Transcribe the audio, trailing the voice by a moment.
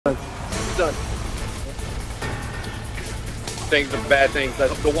son. Things are bad things.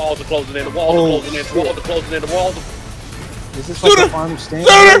 The walls are closing in. The walls are closing in. The walls are closing in. The walls are... Is this like a final stand?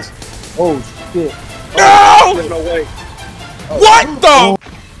 Oh shit! No! There's no way. What the?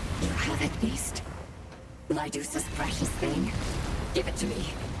 You have it, beast. Lydusa's precious thing. Give it to me.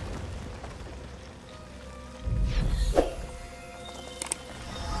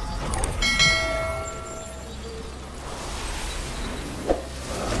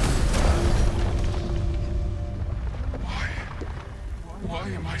 Why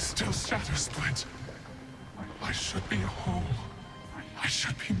am I still Shadow Split? I should be whole. I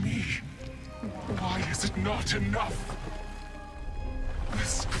should be me. Why is it not enough? The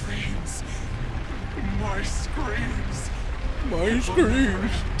screams. My screams. My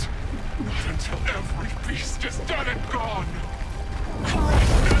screams. Not until every beast is done and gone.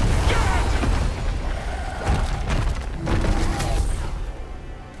 Crushed and dead!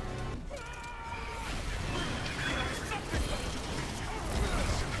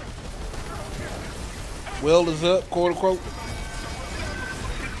 Weld is up, quote unquote.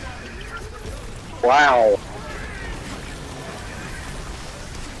 Wow.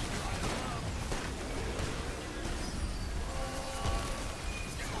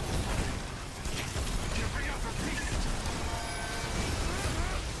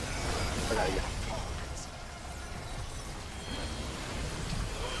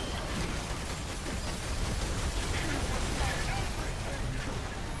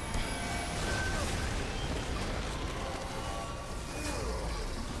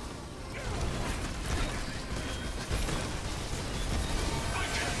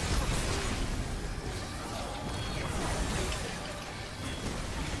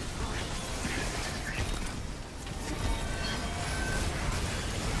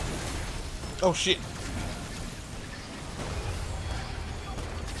 Oh shit.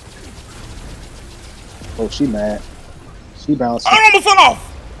 Oh, she mad. She bouncing. I almost fell off.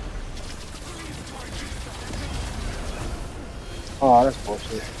 Oh, that's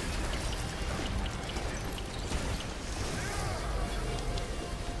bullshit.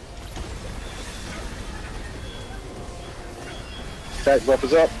 Attack buff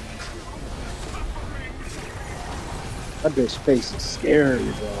is up. That bitch face is scary,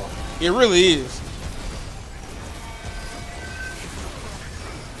 bro. It really is.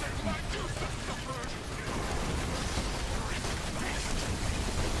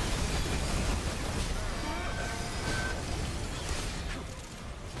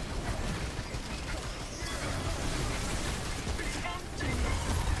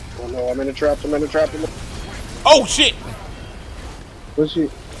 Oh no, I'm in the trap. I'm in the trap. Oh shit. What's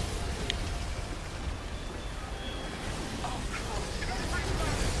she?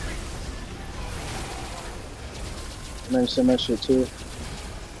 Maybe send that shit too.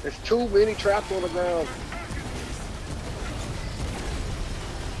 There's too many traps on the ground.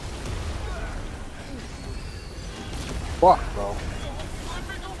 Fuck, bro.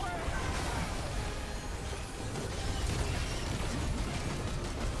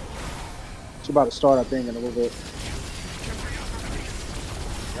 It's about to start, I think, in a little bit.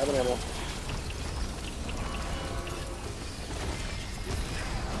 Have an ammo.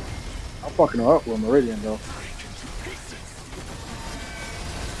 I'm fucking her up with Meridian, though.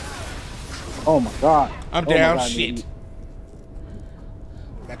 Oh my god. I'm Oh my down. God, Shit. dude.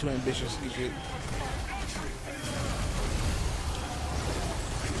 Got too ambitious. You shit.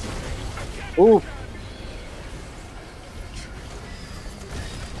 Ooh.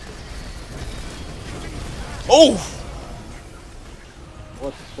 Oh.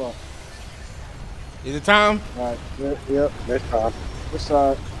 What the fuck? Is it time? Alright, yep. Next time. This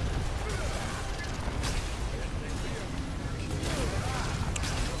side.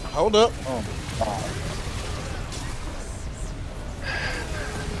 Hold up. Oh my god.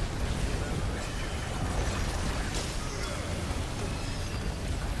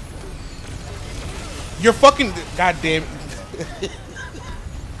 You're fucking goddamn.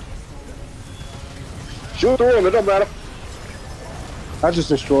 Shoot through them. It don't matter. I just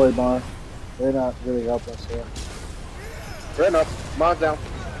destroyed mine. They're not really helping us here. Fair enough. Mine's down.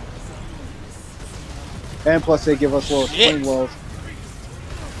 And plus they give us little Shit. spring walls.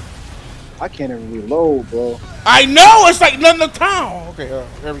 I can't even reload, bro. I know it's like nothing to town. Okay,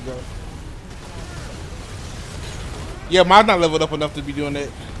 there we go. Yeah, mine's not leveled up enough to be doing that.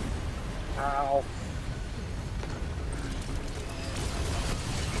 Ow.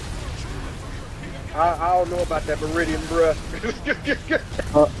 I don't know about that Meridian, bruh.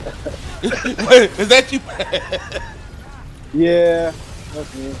 Is that you? Yeah,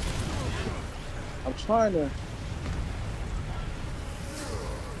 that's me. I'm trying to.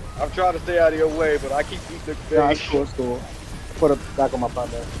 I'm trying to stay out of your way, but I keep eating the thing. Nah, it's cool, it's cool. Put it back on my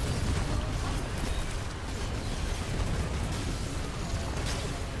partner.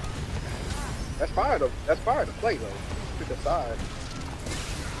 That's fine though. That's fine to play though. Pick a side.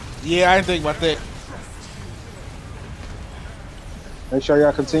 Yeah, I didn't think about that. Make sure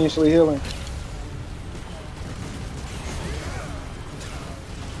y'all continuously healing.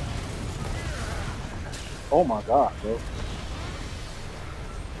 Oh my god, bro.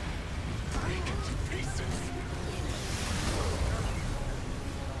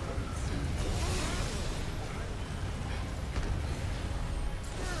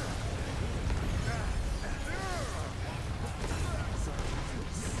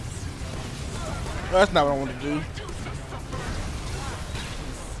 That's not what I want to do.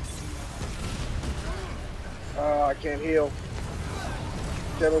 I can't heal.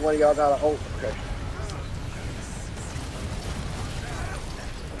 Tell me when y'all got a ult. Okay.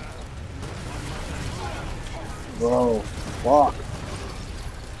 Bro, fuck.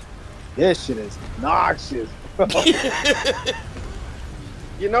 This shit is noxious.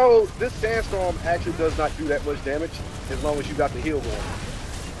 You know, this sandstorm actually does not do that much damage as long as you got the heal going.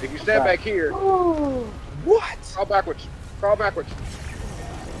 If you stand back here, What? crawl backwards. Crawl backwards.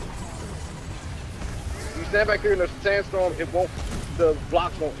 If you stand back here in the sandstorm, it won't. The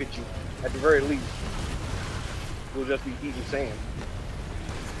blocks won't hit you. At the very least, you'll just be eating sand.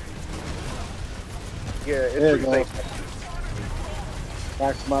 Yeah, it's There you pretty go. safe.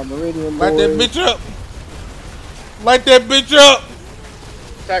 Back to my meridian. Light that boys. bitch up. Light that bitch up.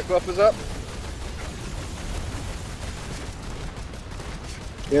 Attack buff is up.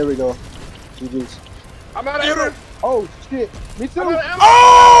 There we go. GG's. I'm out of Get her. ammo. Oh shit. Me too. I'm out of ammo.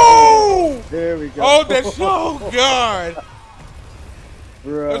 Oh! There we go. Oh, that's so God.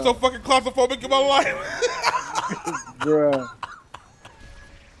 Bruh. I'm so fucking claustrophobic in my life. Bruh.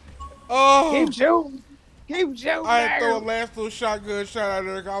 Oh. Keep shooting. Keep shooting. I had to throw a last little shotgun shot out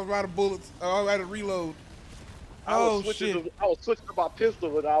there 'cause I was out of bullets. I was out of reload. Oh shit! I was switching to my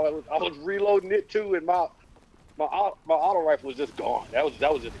pistol, and I was reloading it too, and my auto rifle was just gone. That was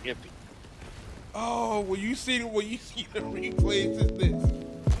just empty. Oh, when you see the replays, is this?